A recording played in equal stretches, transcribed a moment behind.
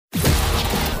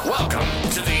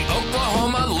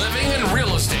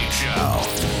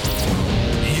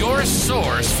your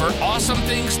source for awesome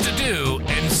things to do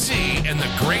and see in the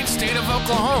great state of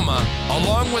Oklahoma,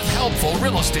 along with helpful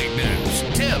real estate news,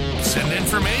 tips, and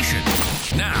information.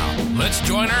 Now, let's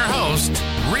join our host,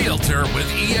 Realtor with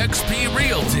eXp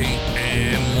Realty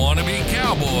and wannabe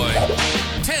cowboy,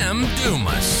 Tim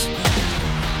Dumas.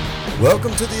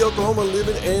 Welcome to the Oklahoma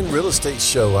Living and Real Estate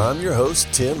Show. I'm your host,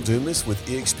 Tim Dumas with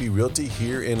eXp Realty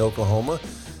here in Oklahoma.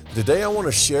 Today I want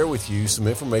to share with you some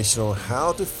information on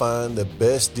how to find the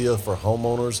best deal for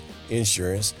homeowners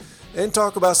insurance and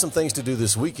talk about some things to do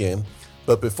this weekend.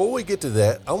 But before we get to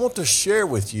that, I want to share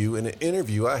with you an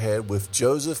interview I had with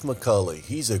Joseph McCulley.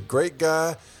 He's a great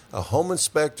guy, a home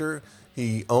inspector.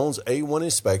 He owns A-1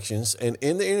 Inspections, and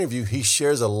in the interview, he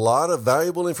shares a lot of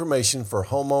valuable information for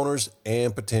homeowners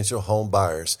and potential home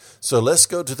buyers. So let's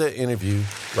go to that interview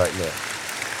right now.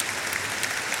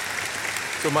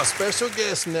 So my special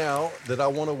guest now that I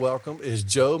want to welcome is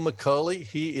Joe McCulley.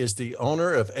 He is the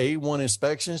owner of A-1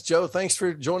 Inspections. Joe, thanks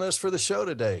for joining us for the show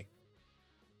today.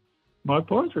 My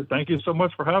pleasure. Thank you so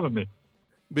much for having me.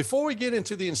 Before we get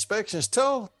into the inspections,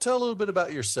 tell a little bit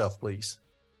about yourself, please.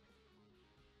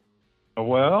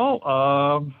 Well,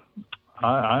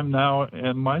 I'm now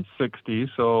in my 60s,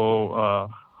 so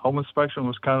home inspection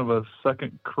was kind of a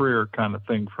second career kind of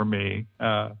thing for me.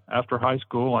 After high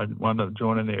school, I wound up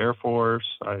joining the Air Force.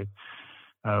 I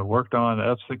worked on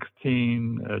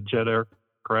F-16 jet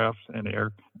aircraft in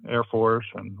the Air Force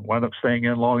and wound up staying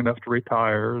in long enough to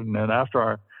retire. And then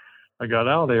after I got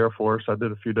out of the Air Force, I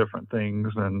did a few different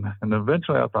things. And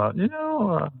eventually I thought,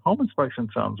 home inspection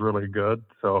sounds really good.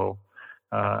 So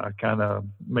I kind of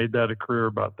made that a career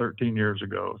about 13 years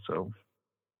ago. So,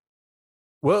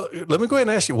 well, let me go ahead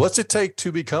and ask you, what's it take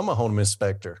to become a home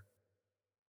inspector?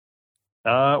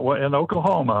 Well, in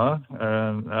Oklahoma,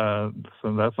 and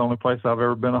so that's the only place I've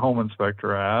ever been a home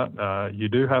inspector at. You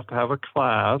do have to have a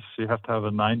class. You have to have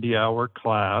a 90-hour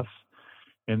class,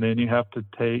 and then you have to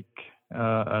take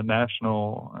a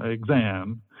national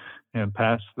exam and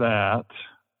pass that.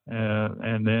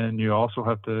 And then you also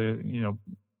have to,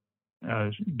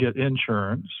 get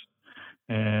insurance.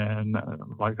 And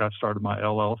like I started my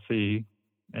LLC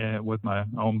and with my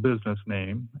own business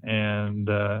name. And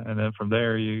then from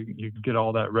there, you get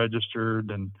all that registered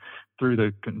and through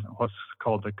what's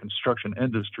called the Construction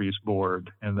Industries Board.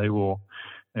 And they will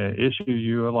issue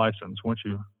you a license once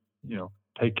you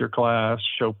take your class,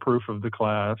 show proof of the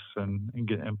class, and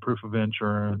get proof of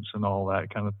insurance and all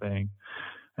that kind of thing.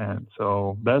 And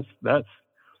so that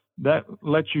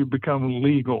lets you become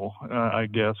legal, I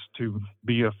guess, to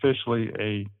be officially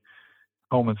a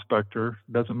home inspector.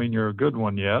 Doesn't mean you're a good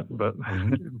one yet, but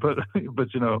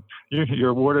you're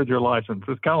awarded your license.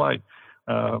 It's kind of like,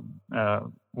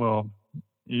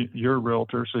 you're a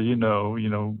realtor, so you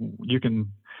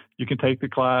can take the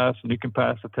class and you can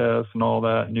pass the test and all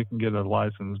that, and you can get a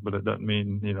license, but it doesn't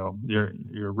mean,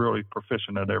 you're really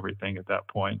proficient at everything at that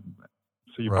point.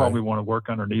 So you probably want to work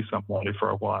underneath somebody for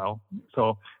a while.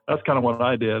 So that's kind of what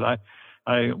I did.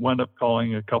 I wound up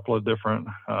calling a couple of different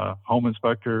home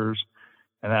inspectors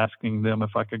and asking them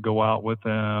if I could go out with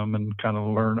them and kind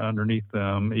of learn underneath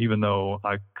them, even though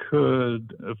I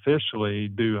could officially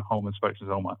do home inspections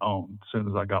on my own as soon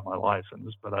as I got my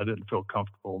license, but I didn't feel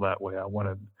comfortable that way.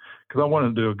 Because I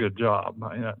wanted to do a good job.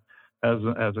 As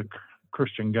a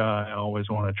Christian guy, I always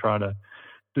want to try to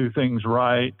do things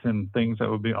right and things that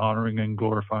would be honoring and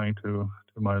glorifying to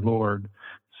my Lord.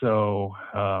 So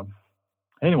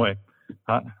anyway,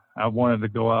 I wanted to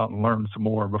go out and learn some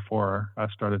more before I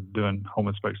started doing home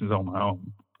inspections on my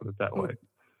own, put it that way.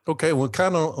 Okay, well,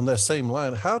 kind of on that same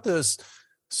line, how does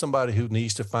somebody who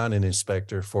needs to find an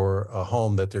inspector for a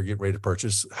home that they're getting ready to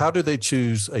purchase, how do they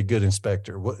choose a good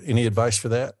inspector? Any advice for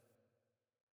that?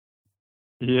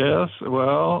 Yes,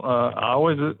 well, I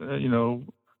always,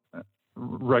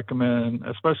 recommend,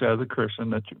 especially as a Christian,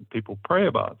 that people pray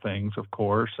about things, of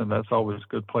course, and that's always a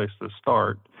good place to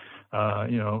start. I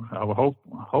would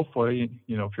hopefully,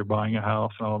 if you're buying a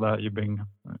house and all that, you've been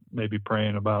maybe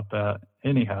praying about that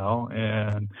anyhow,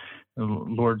 and the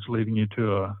Lord's leading you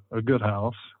to a good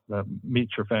house that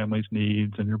meets your family's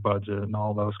needs and your budget and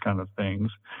all those kind of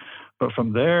things. But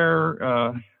from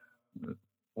there,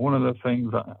 one of the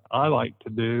things I like to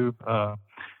do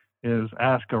is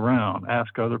ask around,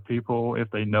 ask other people if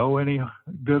they know any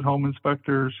good home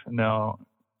inspectors. Now,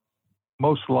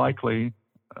 most likely,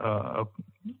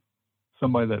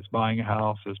 somebody that's buying a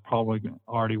house is probably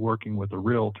already working with a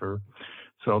realtor.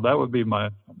 So that would be my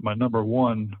number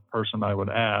one person I would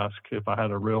ask. If I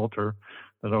had a realtor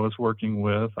that I was working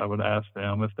with, I would ask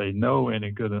them if they know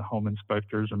any good home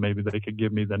inspectors, and maybe they could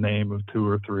give me the name of 2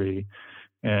 or 3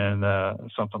 and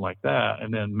something like that,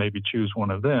 and then maybe choose one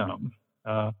of them.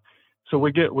 so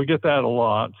we get that a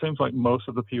lot. It seems like most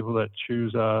of the people that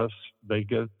choose us, they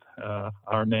get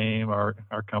our name, our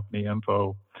company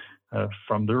info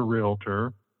from their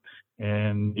realtor.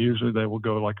 And usually they will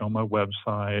go like on my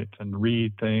website and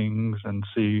read things and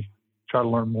try to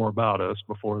learn more about us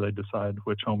before they decide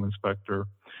which home inspector.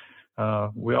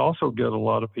 We also get a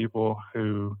lot of people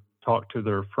who talk to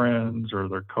their friends or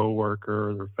their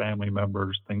coworker, their family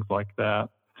members, things like that.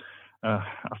 I've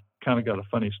kind of got a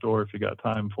funny story if you got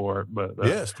time for it, but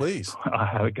yes, please. I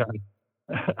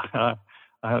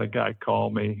had a guy call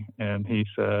me, and he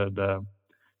said,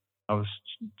 I was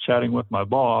chatting with my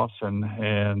boss, and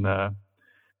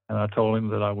I told him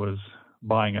that I was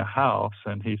buying a house,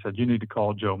 and he said, you need to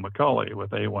call Joe McCulley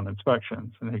with A-1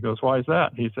 Inspections. And he goes, why is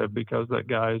that? He said, because that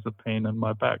guy is a pain in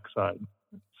my backside,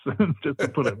 just to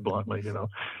put it bluntly, you know.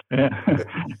 And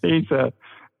he said,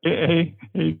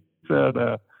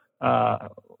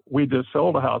 we just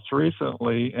sold a house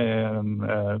recently,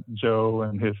 and Joe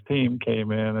and his team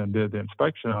came in and did the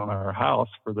inspection on our house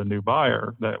for the new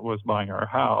buyer that was buying our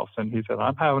house. And he said,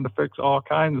 I'm having to fix all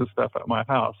kinds of stuff at my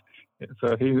house.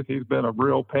 So he's been a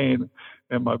real pain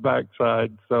in my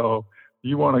backside. So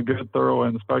you want a good, thorough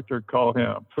inspector, call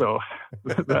him. So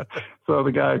so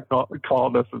the guy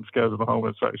called us and scheduled a home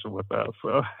inspection with us.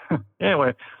 So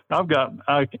anyway, I've got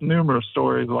numerous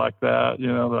stories like that, you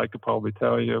know, that I could probably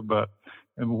tell you,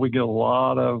 and we get a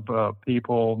lot of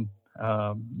people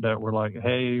that were like,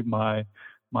 hey, my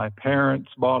parents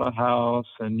bought a house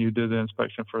and you did the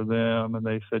inspection for them, and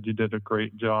they said you did a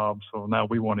great job, so now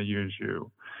we want to use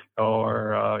you.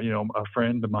 Or, you know, a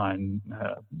friend of mine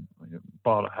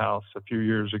bought a house a few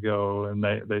years ago, and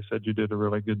they said you did a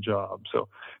really good job.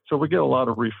 So we get a lot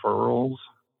of referrals,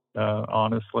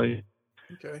 honestly.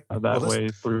 Okay. That way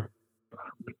through.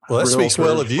 Well, that speaks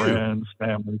well of you. Friends,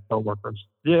 family, coworkers.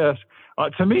 Yes.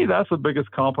 To me, that's the biggest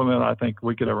compliment I think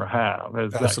we could ever have,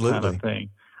 is Absolutely. that kind of thing.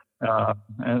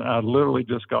 And I literally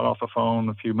just got off the phone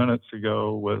a few minutes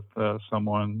ago with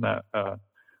someone that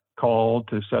called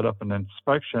to set up an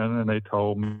inspection, and they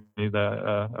told me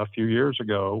that a few years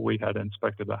ago we had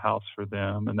inspected a house for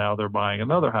them, and now they're buying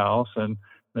another house, and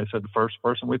they said the first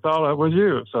person we thought of was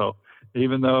you. So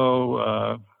even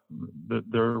though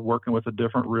they're working with a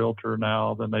different realtor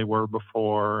now than they were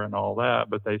before and all that,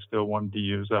 but they still wanted to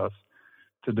use us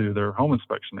to do their home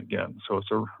inspection again. So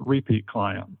it's a repeat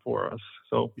client for us.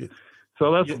 So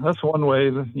that's one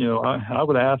way that, you know, I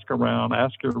would ask around,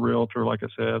 ask your realtor, like I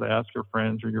said, ask your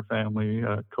friends or your family,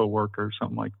 coworkers,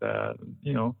 something like that.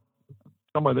 You know,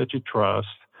 somebody that you trust,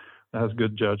 that has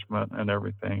good judgment and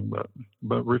everything.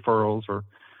 But referrals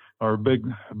are a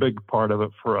big part of it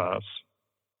for us.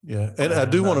 Yeah, and I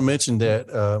do want to mention that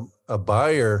a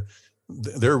buyer,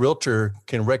 their realtor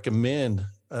can recommend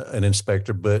an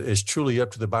inspector, but it's truly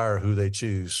up to the buyer who they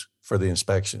choose for the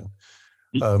inspection.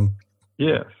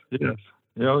 Yes. You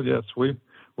know, yes,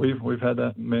 we've had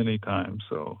that many times.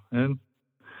 So, and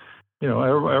you know,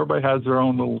 everybody has their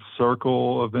own little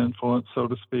circle of influence, so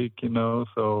to speak. You know,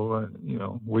 so you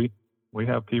know, we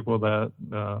have people that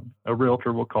a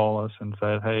realtor will call us and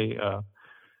say, hey,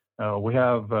 we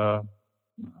have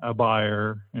a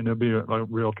buyer, and it'll be a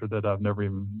realtor that I've never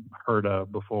even heard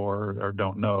of before or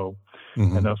don't know,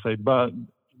 and they'll say, but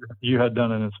you had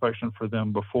done an inspection for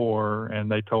them before,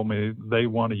 and they told me they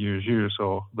want to use you,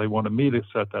 so they wanted me to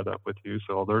set that up with you.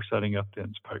 So they're setting up the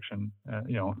inspection,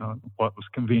 you know, what was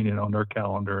convenient on their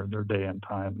calendar, their day and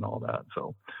time, and all that.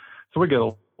 So we get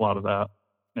a lot of that.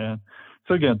 And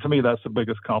so again, to me, that's the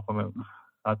biggest compliment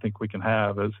I think we can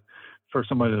have, is for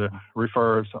somebody to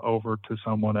refer us over to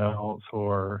someone else,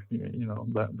 or you know,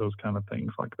 those kind of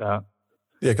things like that.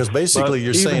 Yeah, because basically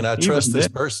you're saying I trust this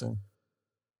person.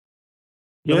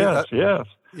 Yes.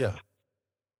 Yeah.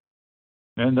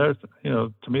 And there's, you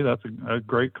know, to me, that's a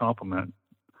great compliment.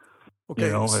 Okay.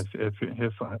 You know,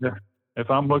 if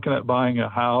I'm looking at buying a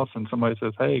house and somebody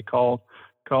says, hey, call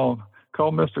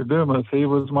Mr. Dumas, he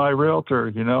was my realtor,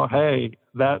 you know, hey,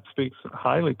 that speaks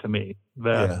highly to me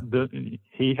that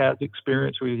he has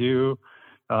experience with you,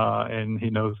 and he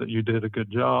knows that you did a good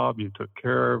job, you took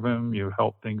care of him, you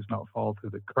helped things not fall through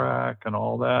the crack and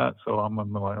all that. So I'm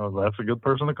like, oh, that's a good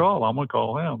person to call. I'm going to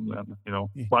call him. And, you know,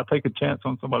 why take a chance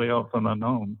on somebody else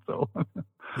unknown? So,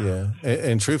 yeah.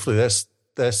 And truthfully,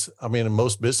 that's, I mean, in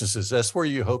most businesses, that's where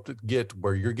you hope to get,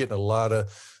 where you're getting a lot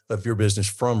of your business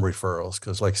from referrals.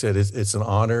 Cause like I said, it's an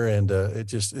honor, and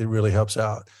it really helps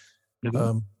out.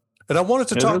 And I wanted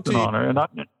to talk to you. Honor, and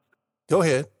go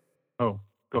ahead. Oh,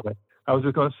 go ahead. I was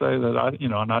just going to say that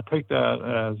and I take that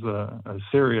as a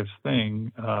serious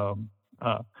thing.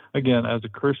 Again, as a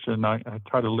Christian, I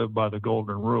try to live by the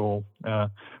golden rule. For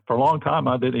a long time,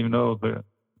 I didn't even know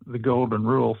the golden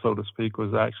rule, so to speak,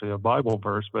 was actually a Bible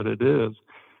verse, but it is.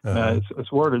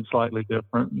 It's worded slightly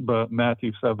different, but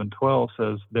Matthew 7:12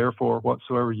 says, "Therefore,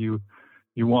 whatsoever you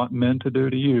want men to do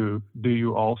to you, do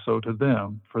you also to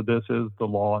them, for this is the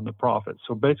law and the prophets."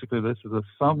 So basically, this is a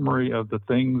summary of the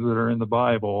things that are in the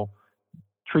Bible.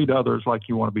 Treat others like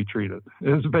you want to be treated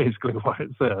is basically what it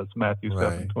says, Matthew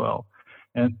 7:12.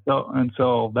 And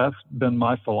so that's been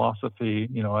my philosophy,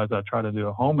 as I try to do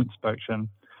a home inspection.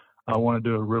 I want to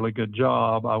do a really good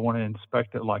job. I want to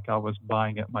inspect it like I was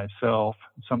buying it myself.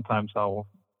 Sometimes I will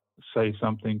say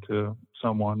something to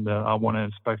someone that I want to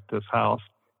inspect this house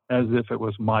as if it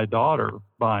was my daughter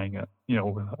buying it,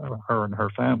 with her and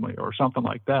her family or something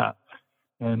like that.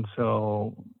 And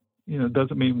so, it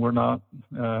doesn't mean we're not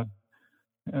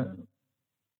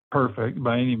perfect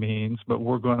by any means, but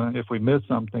if we miss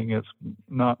something, it's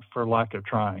not for lack of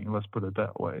trying. Let's put it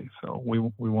that way. So we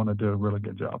want to do a really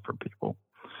good job for people.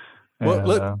 Well,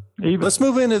 let's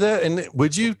move into that. And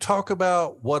would you talk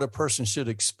about what a person should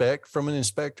expect from an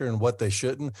inspector and what they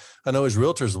shouldn't? I know as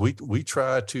realtors, we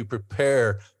try to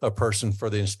prepare a person for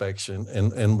the inspection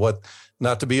and what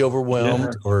not to be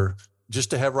overwhelmed or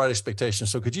just to have right expectations.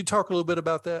 So could you talk a little bit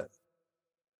about that?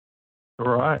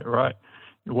 Right.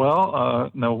 Well,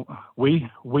 no,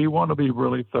 we want to be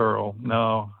really thorough.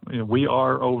 Now, we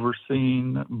are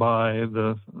overseen by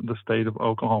the state of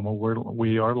Oklahoma, where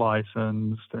we are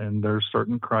licensed, and there's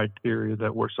certain criteria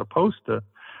that we're supposed to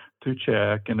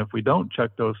check. And if we don't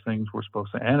check those things, we're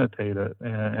supposed to annotate it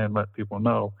and let people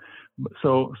know.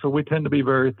 So we tend to be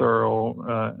very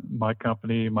thorough. My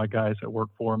company, my guys that work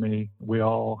for me, we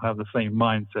all have the same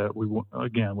mindset. We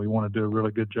want to do a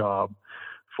really good job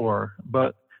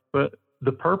but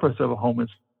the purpose of a home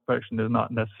inspection is not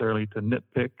necessarily to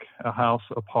nitpick a house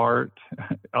apart,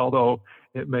 although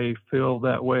it may feel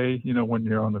that way, when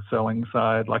you're on the selling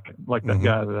side, like that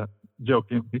guy that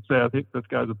joking, he said, "This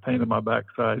guy's a pain in my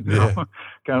backside," kind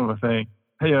of a thing.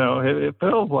 It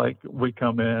feels like we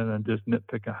come in and just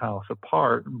nitpick a house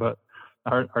apart, but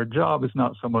our job is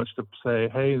not so much to say,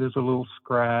 "Hey, there's a little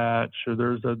scratch," or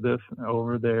 "There's this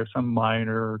over there," some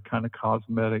minor kind of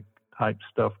cosmetic type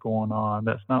stuff going on.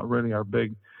 That's not really our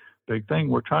big thing.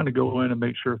 We're trying to go in and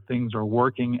make sure things are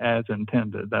working as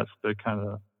intended. That's the kind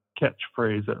of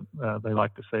catchphrase that they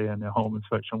like to say in the home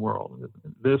inspection world.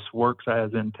 This works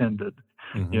as intended.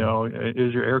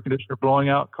 Is your air conditioner blowing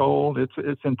out cold?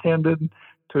 It's intended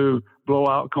to blow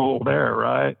out cold air,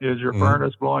 right? Is your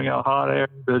furnace blowing out hot air?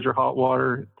 Does your hot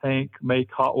water tank make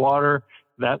hot water?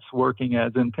 That's working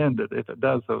as intended if it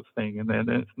does those things. And then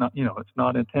it's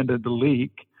not intended to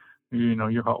leak,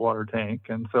 your hot water tank.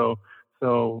 And so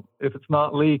if it's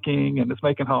not leaking and it's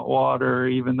making hot water,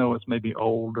 even though it's maybe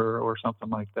older or something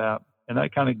like that, and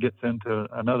that kind of gets into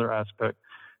another aspect.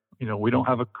 We don't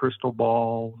have a crystal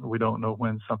ball. We don't know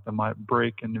when something might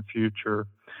break in the future.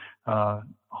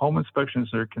 Home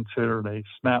inspections are considered a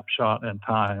snapshot in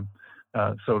time,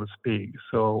 so to speak.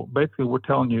 So basically, we're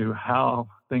telling you how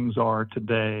things are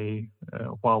today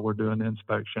while we're doing the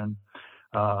inspection.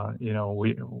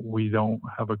 We don't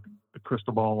have a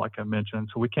crystal ball, like I mentioned,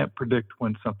 so we can't predict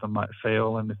when something might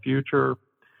fail in the future.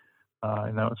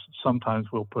 Sometimes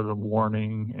we'll put a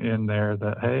warning in there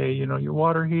that, hey, your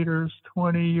water heater's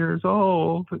 20 years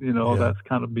old. That's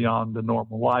kind of beyond the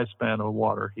normal lifespan of a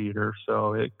water heater,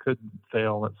 so it could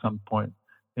fail at some point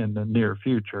in the near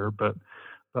future. But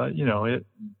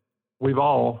we've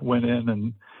all went in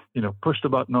and pushed a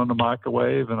button on the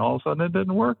microwave, and all of a sudden it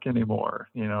didn't work anymore.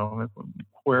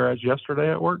 Whereas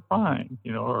yesterday it worked fine.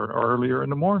 Or earlier in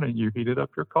the morning you heated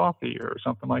up your coffee or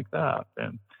something like that,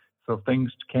 and so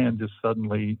things can just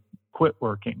suddenly quit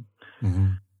working.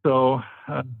 So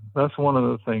that's one of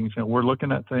the things. We're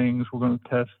looking at things. We're going to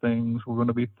test things. We're going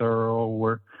to be thorough.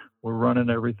 We're running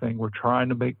everything. We're trying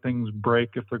to make things break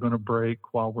if they're going to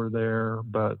break while we're there.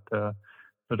 But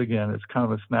again, it's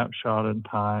kind of a snapshot in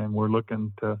time. We're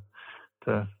looking to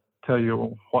tell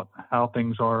you how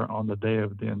things are on the day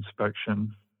of the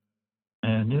inspection.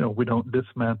 And, we don't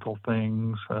dismantle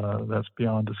things. That's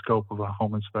beyond the scope of a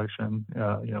home inspection.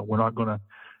 We're not going to,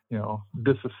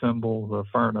 disassemble the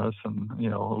furnace and,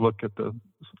 look at the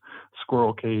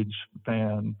squirrel cage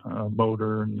fan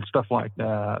motor and stuff like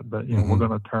that. But, we're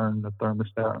going to turn the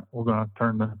thermostat. We're going to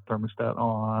turn the thermostat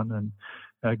on and,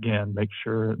 again, make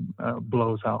sure it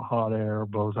blows out hot air,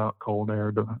 blows out cold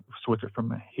air, to switch it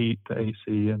from heat to AC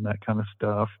and that kind of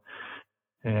stuff.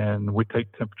 And we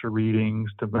take temperature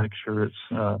readings to make sure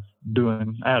it's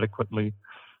doing adequately,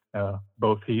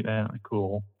 both heat and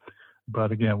cool.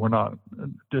 But again, we're not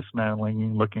dismantling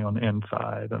and looking on the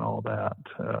inside and all that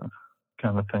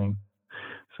kind of thing.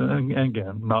 So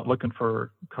again, not looking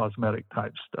for cosmetic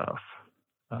type stuff.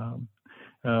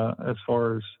 As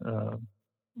far as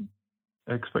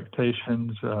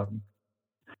expectations, you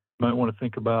might want to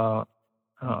think about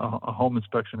a home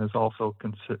inspection is also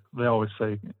they always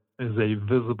say is a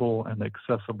visible and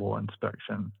accessible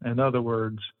inspection. In other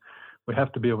words, we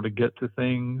have to be able to get to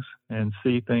things and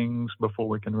see things before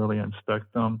we can really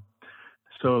inspect them.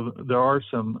 So there are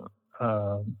some,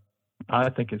 I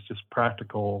think it's just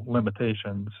practical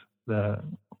limitations that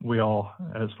we all,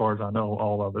 as far as I know,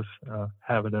 all of us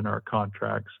have it in our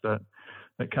contracts that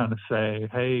kind of say,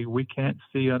 hey, we can't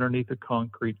see underneath a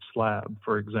concrete slab,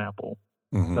 for example.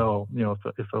 Mm-hmm. So,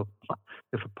 if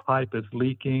a pipe is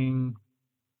leaking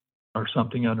or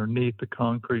something underneath the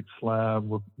concrete slab,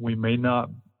 we may not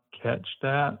catch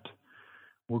that.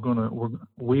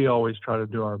 We always try to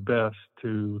do our best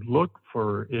to look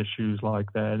for issues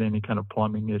like that, any kind of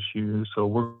plumbing issues. So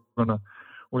we're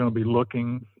gonna be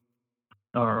looking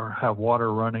or have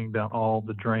water running down all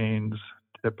the drains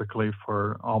typically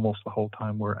for almost the whole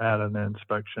time we're at an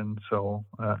inspection. So,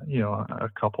 a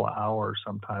couple of hours,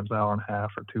 sometimes an hour and a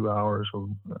half or 2 hours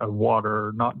of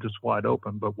water, not just wide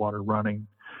open, but water running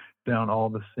down all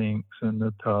the sinks and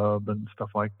the tub and stuff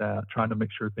like that, trying to make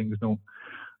sure things don't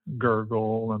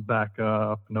gurgle and back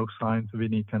up, no signs of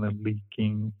any kind of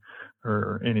leaking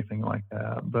or anything like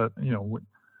that. But,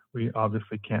 we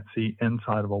obviously can't see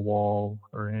inside of a wall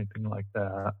or anything like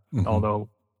that. Mm-hmm. Although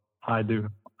I do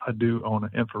own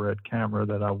an infrared camera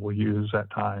that I will use at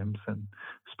times, and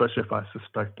especially if I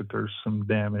suspect that there's some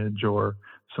damage or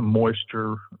some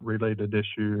moisture related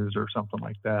issues or something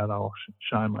like that, I'll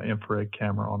shine my infrared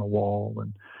camera on a wall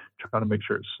and try to make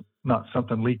sure it's not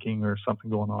something leaking or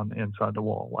something going on inside the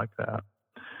wall like that.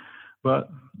 But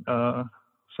so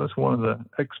that's one of the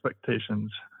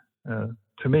expectations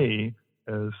to me,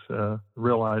 is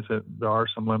realize that there are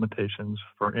some limitations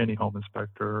for any home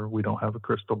inspector. We don't have a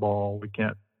crystal ball. We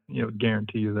can't,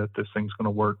 guarantee you that this thing's going to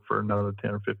work for another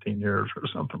 10 or 15 years or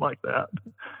something like that.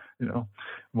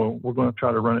 Well, we're going to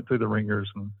try to run it through the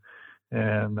ringers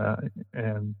and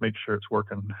make sure it's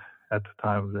working at the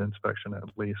time of the inspection at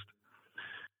least.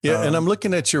 Yeah, and I'm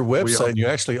looking at your website, and you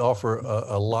actually offer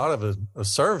a lot of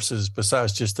services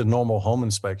besides just the normal home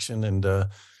inspection, and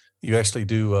you actually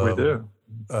do.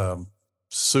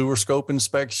 Sewer scope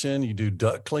inspection. You do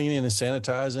duct cleaning and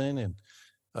sanitizing, and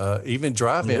even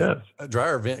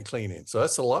dryer vent cleaning. So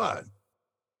that's a lot.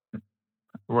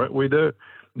 Right, we do.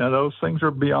 Now those things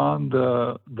are beyond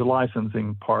the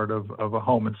licensing part of a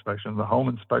home inspection. The home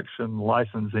inspection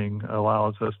licensing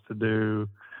allows us to do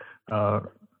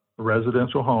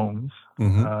residential homes,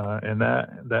 mm-hmm. And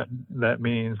that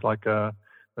means like a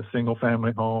single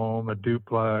family home, a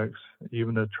duplex,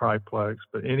 even a triplex,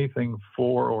 but anything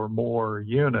 4 or more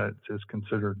units is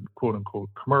considered quote unquote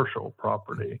commercial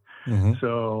property. Mm-hmm.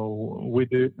 So we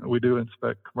do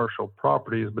inspect commercial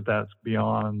properties, but that's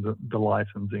beyond the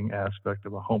licensing aspect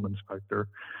of a home inspector.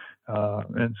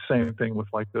 And same thing with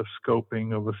like the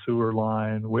scoping of a sewer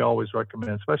line. We always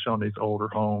recommend, especially on these older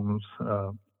homes,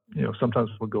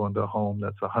 sometimes we'll go into a home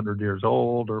that's 100 years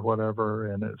old or whatever,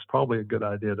 and it's probably a good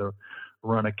idea to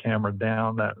run a camera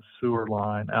down that sewer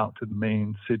line out to the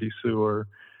main city sewer.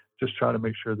 Just try to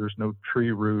make sure there's no tree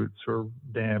roots or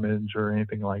damage or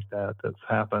anything like that that's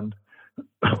happened.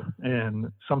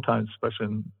 And sometimes, especially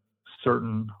in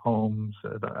certain homes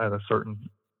at a certain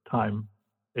time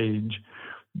age,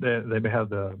 they may have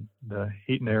the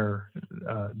heat and air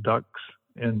ducts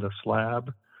in the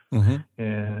slab. Mm-hmm.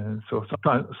 And so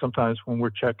sometimes when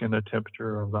we're checking the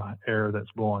temperature of the air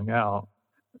that's blowing out,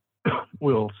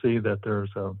 we'll see that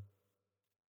there's some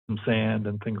sand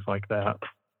and things like that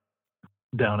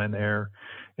down in there.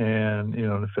 And,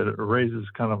 if it raises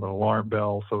kind of an alarm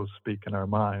bell, so to speak, in our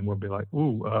mind, we'll be like,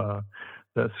 ooh,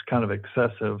 that's kind of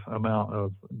excessive amount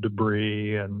of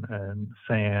debris and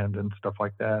sand and stuff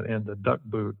like that in the duct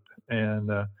boot.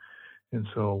 And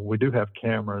so we do have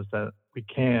cameras that we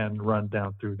can run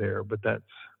down through there, but that's,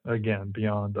 again,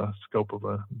 beyond the scope of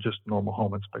a just normal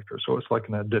home inspector. So it's like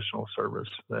an additional service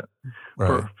that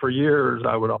for years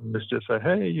I would always just say,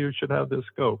 hey, you should have this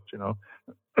scoped,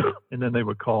 and then they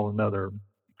would call another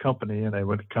company and they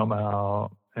would come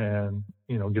out and,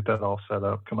 get that all set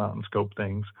up, come out and scope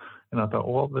things. And I thought,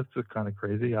 well, this is kind of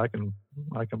crazy. I can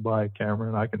buy a camera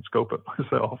and I can scope it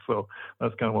myself. So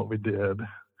that's kind of what we did.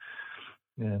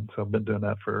 And so I've been doing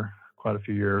that for quite a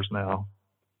few years now.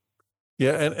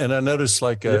 Yeah, and I noticed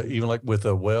even like with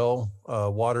a well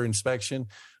water inspection,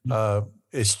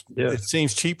 it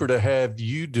seems cheaper to have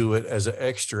you do it as an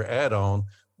extra add-on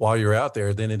while you're out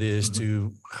there than it is mm-hmm.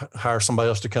 to hire somebody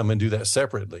else to come and do that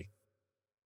separately.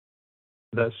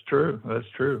 That's true. That's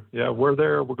true. Yeah, we're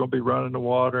there. We're going to be running the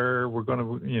water. We're going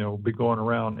to, be going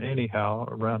around anyhow,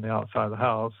 around the outside of the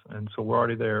house. And so we're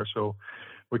already there. So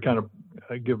we kind of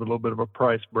give a little bit of a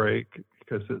price break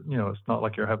because, it's not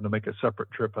like you're having to make a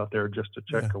separate trip out there just to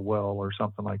check a well or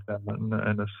something like that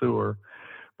and a sewer.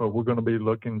 But we're going to be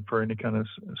looking for any kind of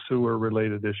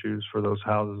sewer-related issues for those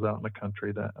houses out in the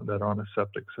country that are on a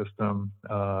septic system.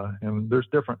 And there's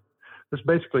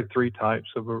basically three types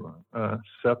of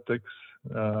septics.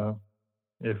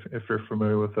 If you're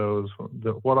familiar with those,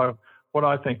 what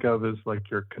I think of is like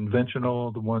your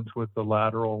conventional, the ones with the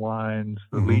lateral lines,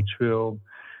 the leach field,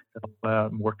 and all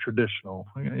that, more traditional,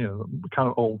 kind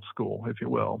of old school, if you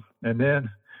will.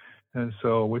 And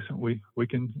so we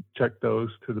can check those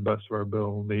to the best of our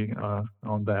ability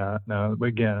on that. Now,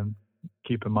 again,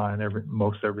 keep in mind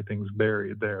most everything's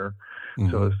buried there,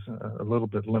 so it's a little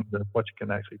bit limited what you can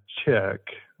actually check.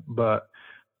 But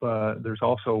there's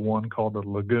also one called a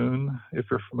lagoon, if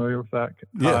you're familiar with that type.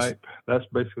 Yes. That's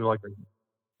basically like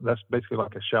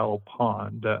a shallow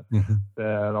pond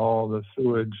that all the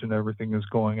sewage and everything is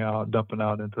going out, dumping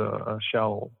out into a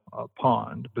shallow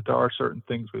pond. But there are certain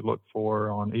things we look for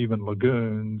on even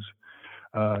lagoons.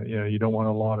 You don't want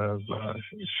a lot of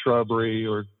shrubbery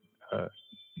or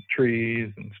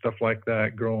trees and stuff like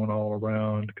that growing all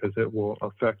around because it will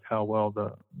affect how well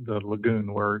the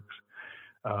lagoon works.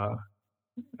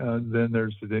 Then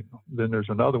there's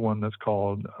another one that's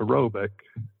called aerobic.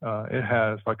 It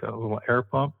has like a little air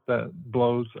pump that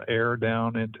blows air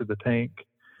down into the tank,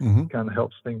 kind of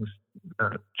helps things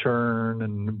churn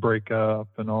and break up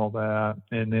and all that.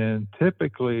 And then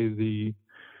typically the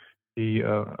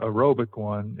aerobic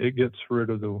one, it gets rid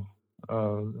of the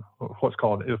what's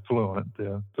called effluent,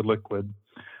 the liquid,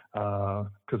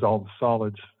 because all the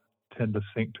solids tend to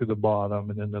sink to the bottom,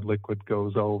 and then the liquid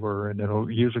goes over, and it'll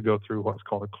usually go through what's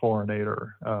called a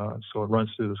chlorinator. So it runs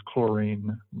through this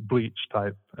chlorine bleach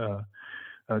type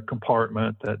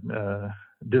compartment that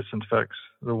disinfects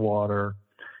the water,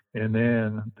 and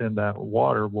then that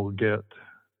water will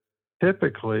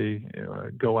typically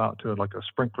go out to like a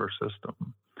sprinkler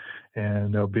system.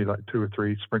 And there'll be like 2 or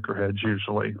 3 sprinkler heads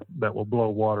usually that will blow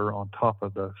water on top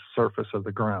of the surface of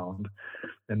the ground.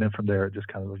 And then from there, it just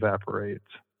kind of evaporates.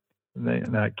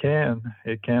 And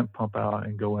it can pump out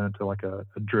and go into like a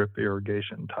drip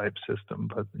irrigation type system,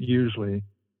 but usually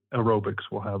aerobics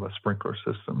will have a sprinkler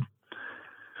system.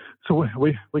 So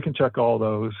we can check all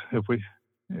those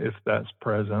if that's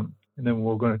present. And then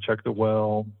we're going to check the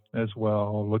well as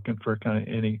well, looking for kind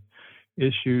of any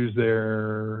issues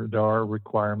there. There are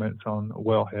requirements on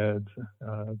well heads.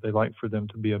 They like for them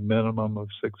to be a minimum of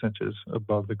 6 inches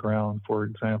above the ground, for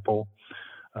example.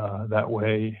 That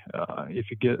way, if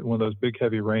you get one of those big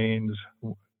heavy rains,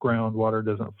 groundwater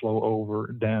doesn't flow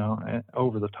down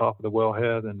over the top of the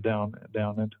wellhead and down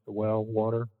into the well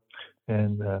water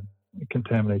and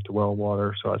contaminate the well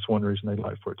water. So that's one reason they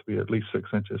like for it to be at least 6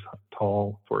 inches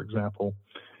tall, for example.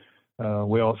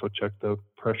 We also check the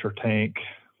pressure tank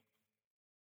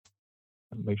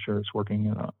and make sure it's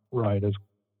working right as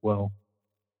well.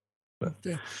 But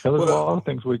there's a lot of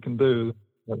things we can do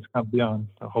that's kind of beyond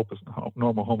a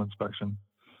normal home inspection.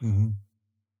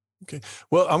 Okay.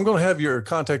 Well, I'm going to have your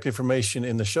contact information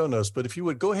in the show notes, but if you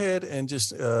would go ahead and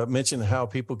just mention how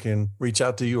people can reach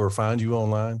out to you or find you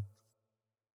online.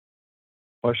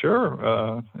 Well,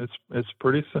 sure. It's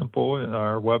pretty simple.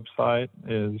 Our website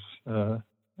is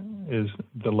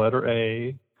the letter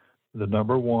A, the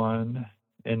number 1,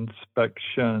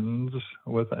 inspections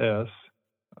with S,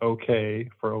 OK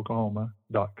for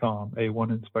Oklahoma.com,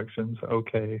 A1 inspections,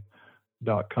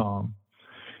 OK.com.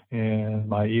 And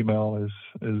my email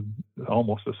is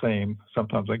almost the same.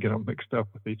 Sometimes I get them mixed up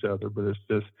with each other, but it's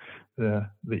just the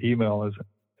email is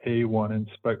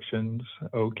A1inspections,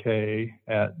 OK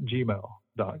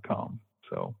 @gmail.com.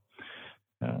 So,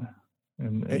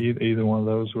 and either one of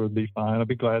those would be fine. I'd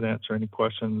be glad to answer any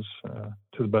questions to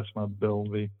the best of my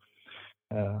ability.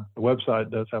 The website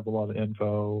does have a lot of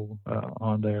info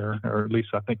on there, or at least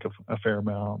I think a fair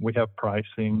amount. We have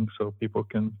pricing, so people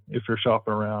can, if you're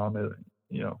shopping around,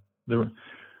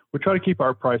 we try to keep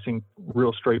our pricing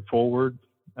real straightforward.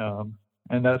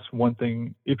 And that's one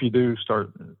thing, if you do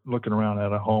start looking around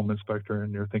at a home inspector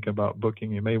and you're thinking about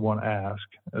booking, you may want to ask,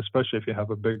 especially if you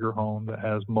have a bigger home that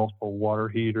has multiple water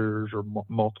heaters or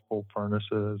multiple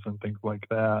furnaces and things like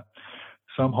that.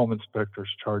 Some home inspectors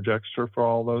charge extra for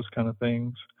all those kind of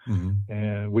things,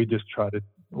 and we just try to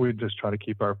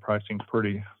keep our pricing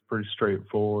pretty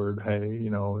straightforward. Hey,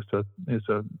 it's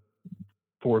a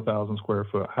 4,000 square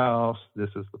foot house. This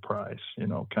is the price,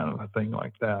 kind of a thing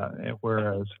like that. And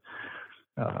whereas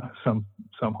some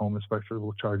home inspectors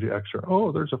will charge you extra.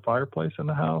 Oh, there's a fireplace in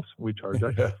the house. We charge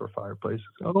extra for fireplaces.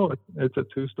 Oh, it's a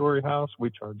 2-story house. We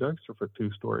charge extra for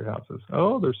 2-story houses.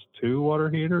 Oh, there's 2 water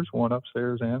heaters, one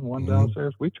upstairs and one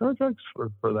downstairs. We charge extra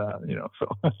for that.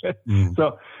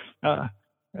 So,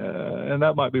 and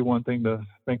that might be one thing to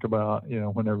think about.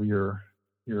 Whenever you're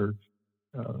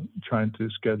trying to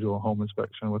schedule a home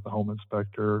inspection with a home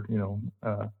inspector.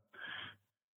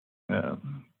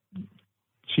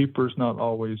 Cheaper is not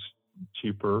always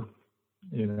cheaper.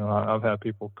 I've had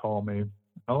people call me,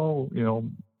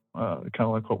 kind of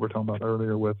like what we're talking about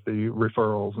earlier with the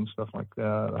referrals and stuff like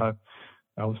that.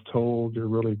 I was told you're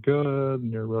really good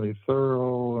and you're really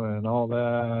thorough and all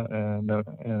that, and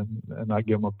I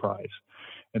give them a price,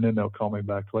 and then they'll call me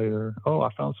back later. Oh,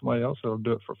 I found somebody else that'll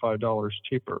do it for $5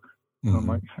 cheaper. Mm-hmm. I'm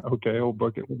like, okay, I'll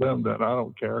book it with them then. I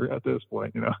don't care at this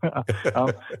point, you know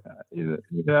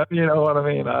what I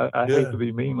mean? I hate to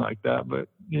be mean like that, but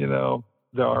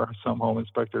there are some home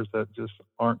inspectors that just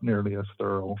aren't nearly as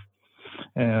thorough.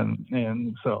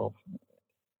 And so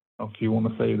if you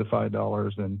want to save the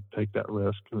 $5 and take that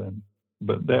risk, then,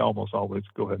 but they almost always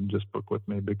go ahead and just book with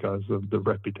me because of the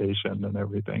reputation and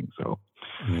everything. So,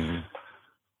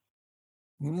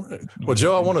 Well,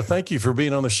 Joe, I want to thank you for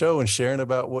being on the show and sharing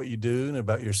about what you do and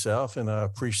about yourself. And I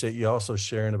appreciate you also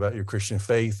sharing about your Christian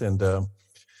faith, and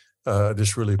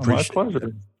just really appreciate my pleasure.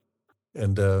 it.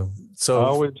 And so I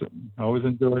always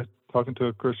enjoy talking to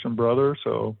a Christian brother,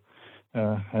 so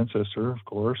and sister, of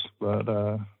course. But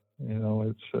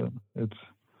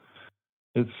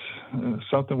it's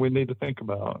something we need to think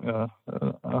about.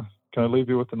 Can I leave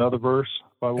you with another verse?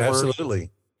 Bible Absolutely. Verse?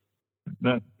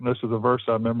 This is a verse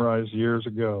I memorized years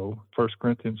ago, 1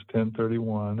 Corinthians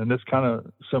 10:31, and it's kind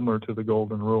of similar to the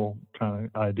golden rule kind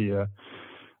of idea.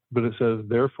 But it says,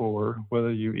 "Therefore,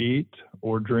 whether you eat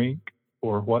or drink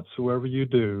or whatsoever you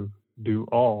do, do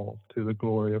all to the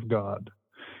glory of God."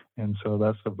 And so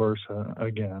that's the verse,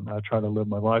 again, I try to live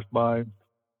my life by.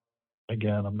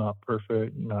 Again, I'm not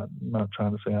perfect, not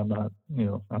trying to say I'm not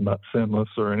sinless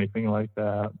or anything like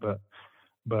that, but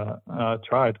I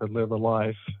try to live a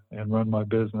life and run my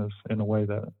business in a way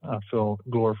that I feel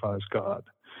glorifies God.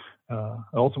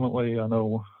 Ultimately, I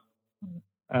know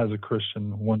as a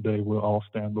Christian, one day we'll all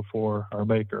stand before our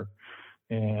Maker.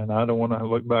 And I don't want to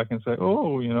look back and say, I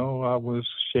was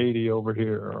shady over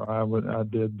here, or I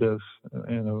did this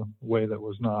in a way that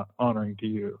was not honoring to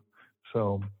you.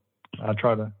 So I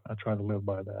try to live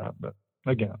by that. But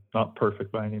again, not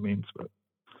perfect by any means, but.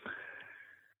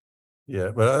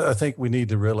 Yeah, but I think we need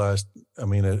to realize,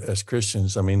 as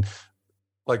Christians,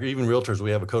 like even realtors,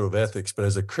 we have a code of ethics, but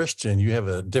as a Christian, you have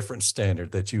a different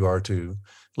standard that you are to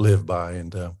live by.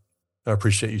 And I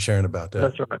appreciate you sharing about that.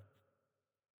 That's right.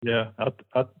 Yeah,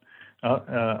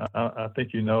 I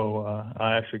think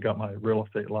I actually got my real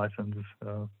estate license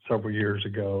several years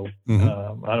ago.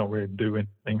 Mm-hmm. I don't really do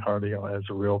anything hardly as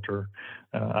a realtor.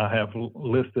 I have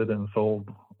listed and sold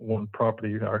one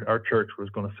property. Our church was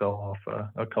going to sell off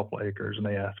a couple acres, and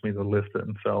they asked me to list it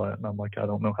and sell it. And I'm like, I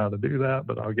don't know how to do that,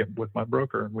 but I'll get with my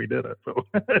broker, and we did it. So,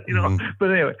 Mm-hmm.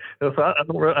 But anyway, so I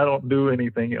don't do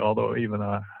anything, although even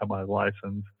I have my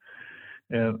license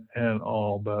and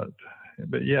all, but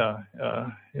yeah,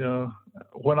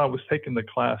 when I was taking the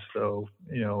class, though,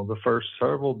 the first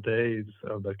several days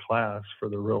of the class for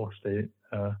the real estate,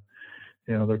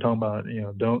 they're talking about,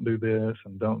 don't do this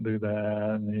and don't do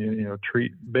that. And,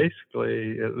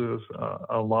 basically it was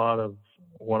a lot of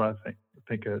what I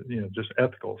think of, just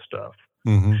ethical stuff.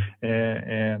 Mm-hmm.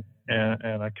 And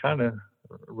I kind of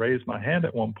raised my hand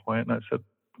at one point and I said,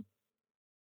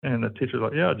 and the teacher's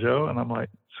like, "Yeah, Joe." And I'm like,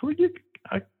 "So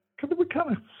could we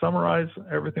kind of summarize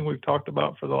everything we've talked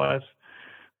about for the last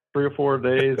 3 or 4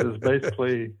 days as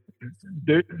basically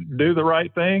do the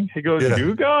right thing?" He goes, "Yeah.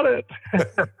 You got it."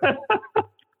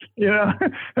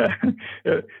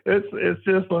 It's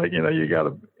just like, you got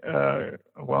to, if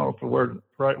the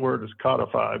right word is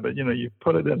codify, but, you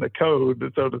put it in the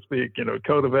code, so to speak,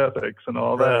 code of ethics and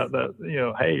all right.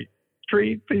 that, hey,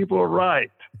 treat people right,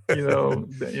 so,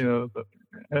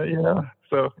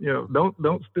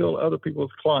 don't steal other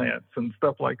people's clients and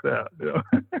stuff like that.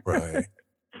 Right.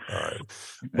 All right.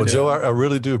 Well, Joe, I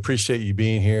really do appreciate you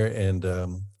being here. And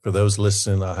for those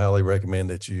listening, I highly recommend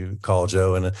that you call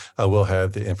Joe, and I will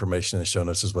have the information in the show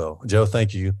notes as well. Joe,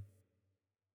 thank you.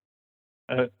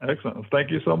 Excellent.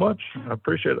 Thank you so much. I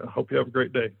appreciate it. I hope you have a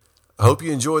great day. I hope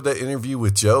you enjoyed that interview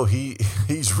with Joe.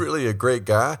 He's really a great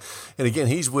guy. And again,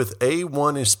 he's with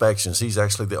A-1 Inspections. He's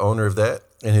actually the owner of that.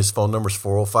 And his phone number is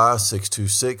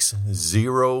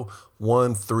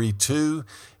 405-626-0132.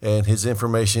 And his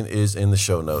information is in the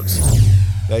show notes.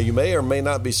 Now, you may or may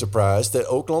not be surprised that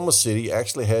Oklahoma City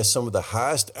actually has some of the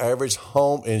highest average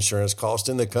home insurance costs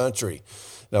in the country.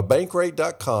 Now,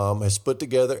 Bankrate.com has put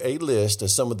together a list of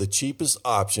some of the cheapest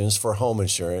options for home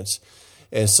insurance,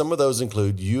 and some of those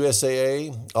include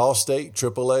USAA, Allstate,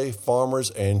 AAA, Farmers,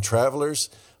 and Travelers.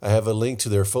 I have a link to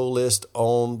their full list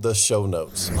on the show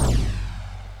notes.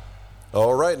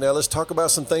 All right, now let's talk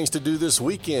about some things to do this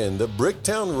weekend. The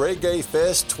Bricktown Reggae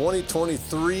Fest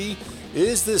 2023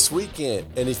 is this weekend,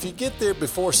 and if you get there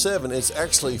before 7, it's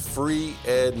actually free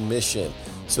admission.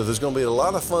 So there's going to be a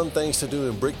lot of fun things to do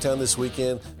in Bricktown this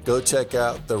weekend. Go check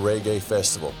out the Reggae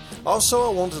Festival.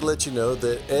 Also, I wanted to let you know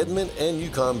that Edmond and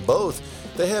Yukon both,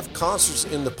 they have concerts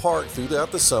in the park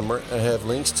throughout the summer, and I have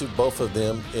links to both of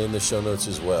them in the show notes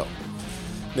as well.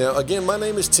 Now, again, my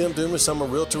name is Tim Dumas. I'm a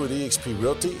realtor with eXp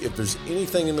Realty. If there's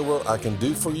anything in the world I can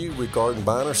do for you regarding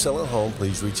buying or selling a home,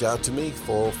 please reach out to me,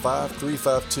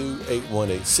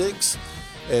 405-352-8186.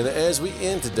 And as we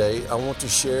end today, I want to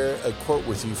share a quote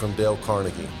with you from Dale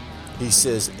Carnegie. He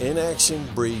says, "Inaction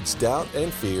breeds doubt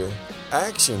and fear.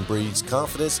 Action breeds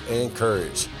confidence and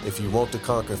courage. If you want to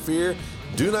conquer fear,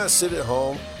 do not sit at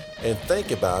home and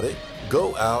think about it.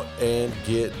 Go out and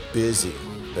get busy."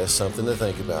 That's something to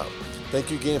think about. Thank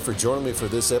you again for joining me for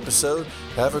this episode.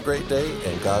 Have a great day,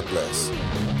 and God bless.